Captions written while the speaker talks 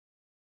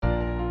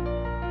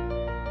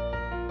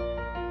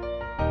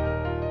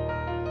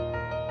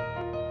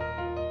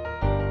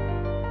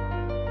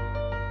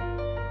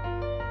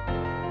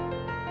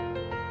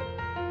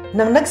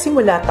Nang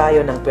nagsimula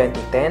tayo ng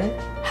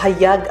 2010,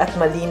 hayag at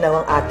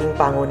malinaw ang ating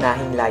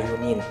pangunahing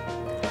layunin.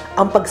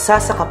 Ang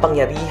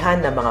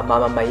pagsasakapangyarihan ng mga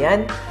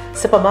mamamayan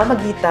sa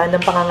pamamagitan ng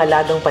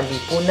pangangalagang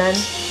panlipunan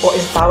o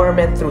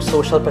empowerment through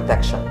social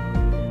protection.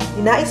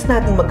 Ninais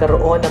nating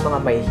magkaroon ng mga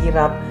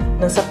mahihirap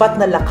ng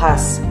sapat na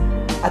lakas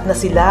at na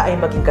sila ay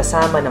maging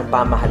kasama ng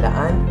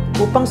pamahalaan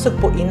upang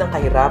sugpuin ang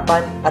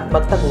kahirapan at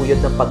magtaguyod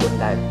ng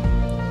pag-unlad.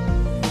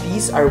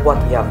 These are what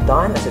we have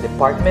done as a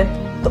department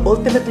to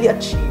ultimately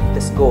achieve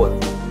this goal.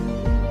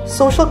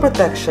 Social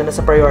protection as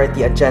a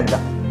priority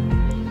agenda.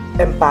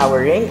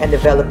 Empowering and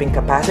developing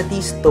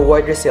capacities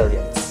toward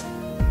resilience.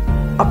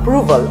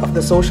 Approval of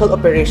the Social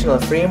Operational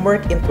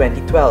Framework in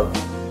 2012.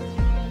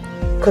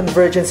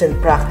 Convergence in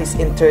practice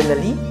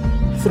internally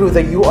through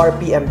the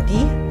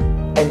URPMT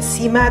and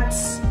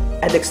CMATs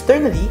and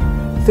externally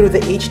through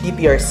the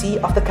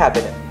HDPRC of the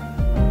Cabinet.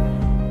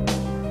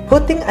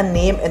 Putting a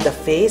name and a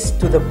face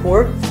to the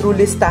poor through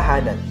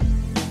listahanan.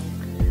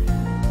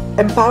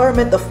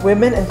 Empowerment of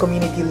women and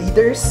community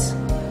leaders,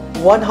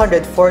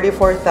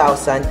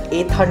 144,895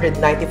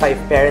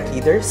 parent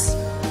leaders,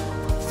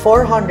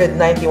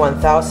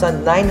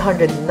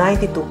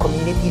 491,992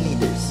 community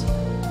leaders.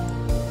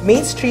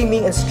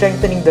 Mainstreaming and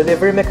strengthening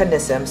delivery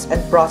mechanisms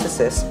and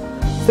processes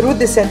through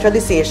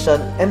decentralization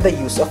and the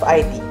use of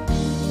IT.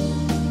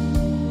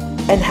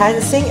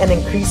 Enhancing and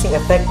increasing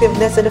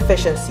effectiveness and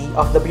efficiency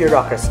of the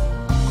bureaucracy.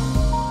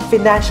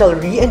 Financial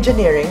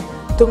re-engineering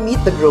to meet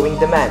the growing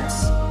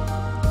demands.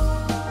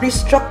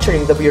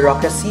 Restructuring the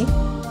bureaucracy,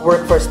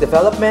 workforce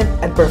development,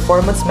 and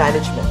performance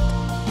management.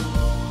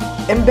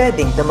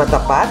 Embedding the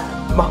matapat,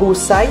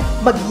 mahusay,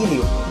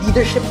 magiliw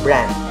leadership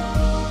brand.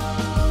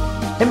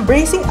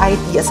 Embracing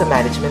IT as a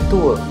management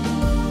tool.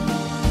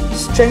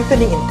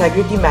 Strengthening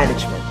integrity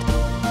management.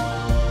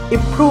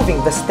 Improving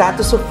the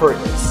status of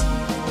workers.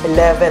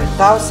 11,000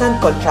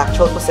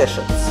 contractual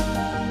positions.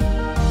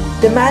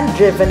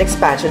 Demand-driven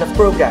expansion of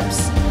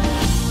programs.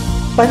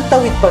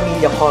 Pantawid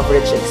Pamilya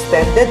coverage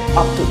extended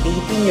up to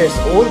 18 years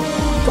old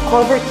to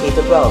cover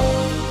K-12.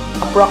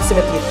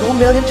 Approximately 2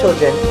 million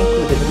children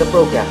included in the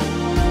program.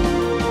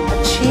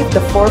 Achieved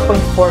the 4.4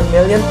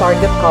 million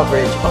target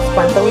coverage of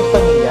Pantawid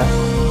Pamilya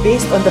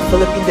based on the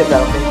Philippine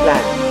Development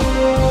Plan.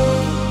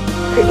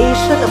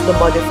 Creation of the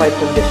modified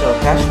conditional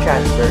cash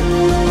transfer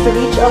to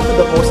reach out to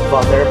the most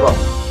vulnerable,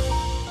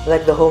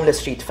 like the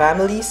homeless street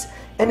families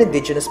and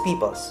indigenous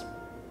peoples.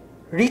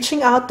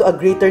 Reaching out to a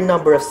greater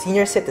number of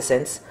senior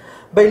citizens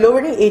by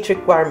lowering age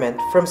requirement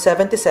from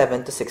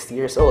 77 to 60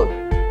 years old.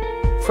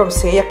 From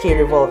SEA-K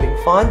Revolving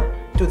Fund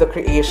to the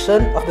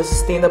creation of the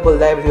Sustainable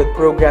Livelihood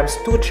Program's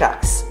 2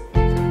 tracks,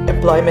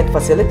 Employment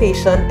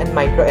Facilitation and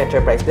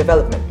Micro-Enterprise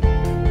Development.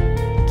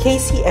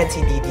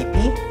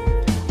 KC-NCDDP,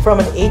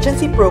 from an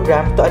agency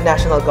program to a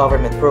national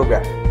government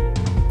program.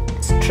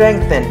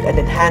 Strengthened and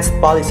enhanced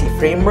policy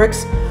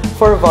frameworks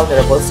for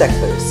vulnerable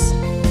sectors.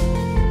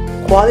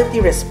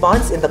 Quality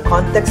response in the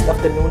context of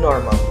the new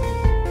normal.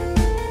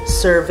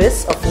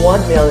 Service of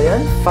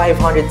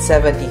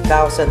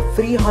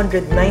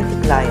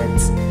 1,570,390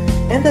 clients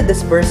and the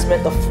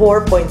disbursement of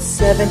 4.72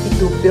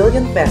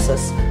 billion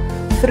pesos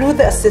through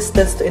the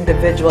Assistance to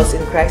Individuals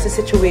in Crisis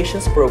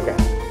Situations program.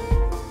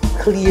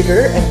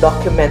 Clearer and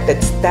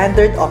documented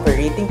standard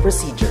operating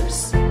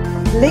procedures.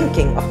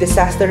 Linking of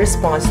disaster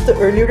response to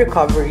early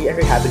recovery and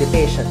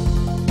rehabilitation.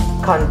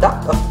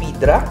 Conduct of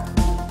PIDRA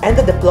and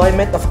the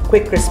deployment of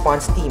quick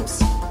response teams.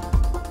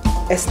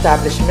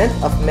 Establishment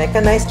of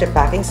mechanized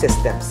repacking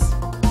systems.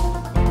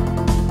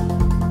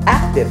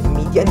 Active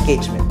media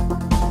engagement.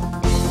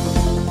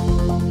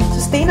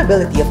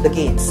 Sustainability of the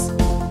gains.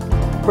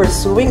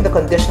 Pursuing the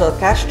conditional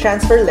cash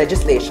transfer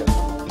legislation.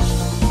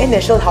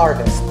 Initial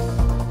harvest.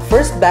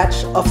 First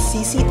batch of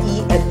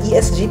CCT and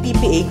ESG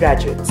PPA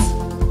graduates.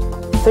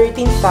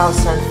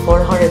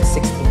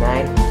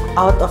 13,469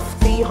 out of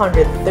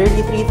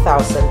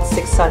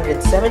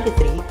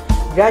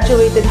 333,673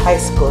 graduated high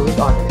school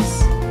with honors.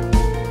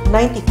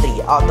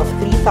 93 out of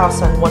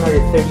 3,138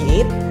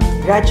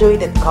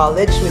 graduated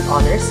college with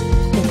honors,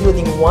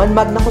 including 1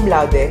 magna cum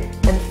laude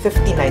and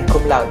 59 cum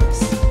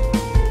laudes.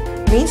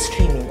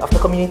 Mainstreaming of the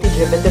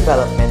community-driven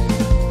development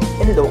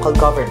in local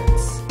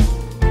governance.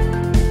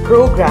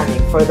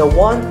 Programming for the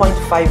 1.5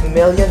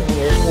 million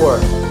near poor.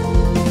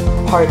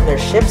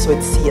 Partnerships with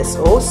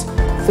CSOs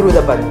through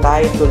the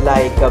Bantay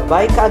Tulay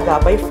Gabay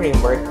Kaagapay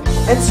framework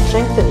and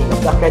strengthening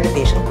of the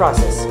accreditation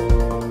process.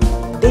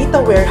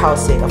 Data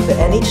warehousing of the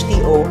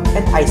NHTO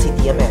and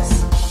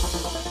ICTMS.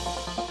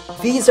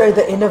 These are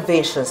the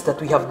innovations that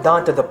we have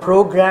done to the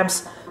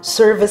programs,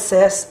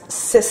 services,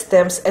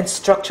 systems, and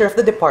structure of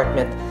the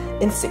department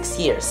in 6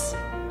 years.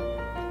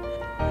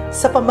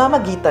 Sa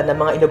pamamagitan ng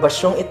mga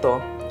inobasyong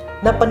ito,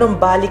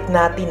 napanumbalik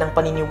natin ang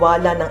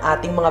paniniwala ng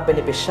ating mga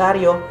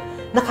benepisyaryo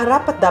na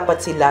karapat-dapat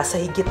sila sa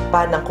higit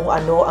pa ng kung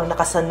ano ang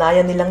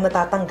nakasanayan nilang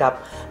natatanggap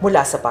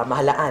mula sa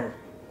pamahalaan.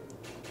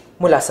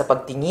 Mula sa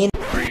pagtingin,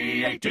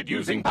 created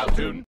using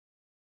Powtoon.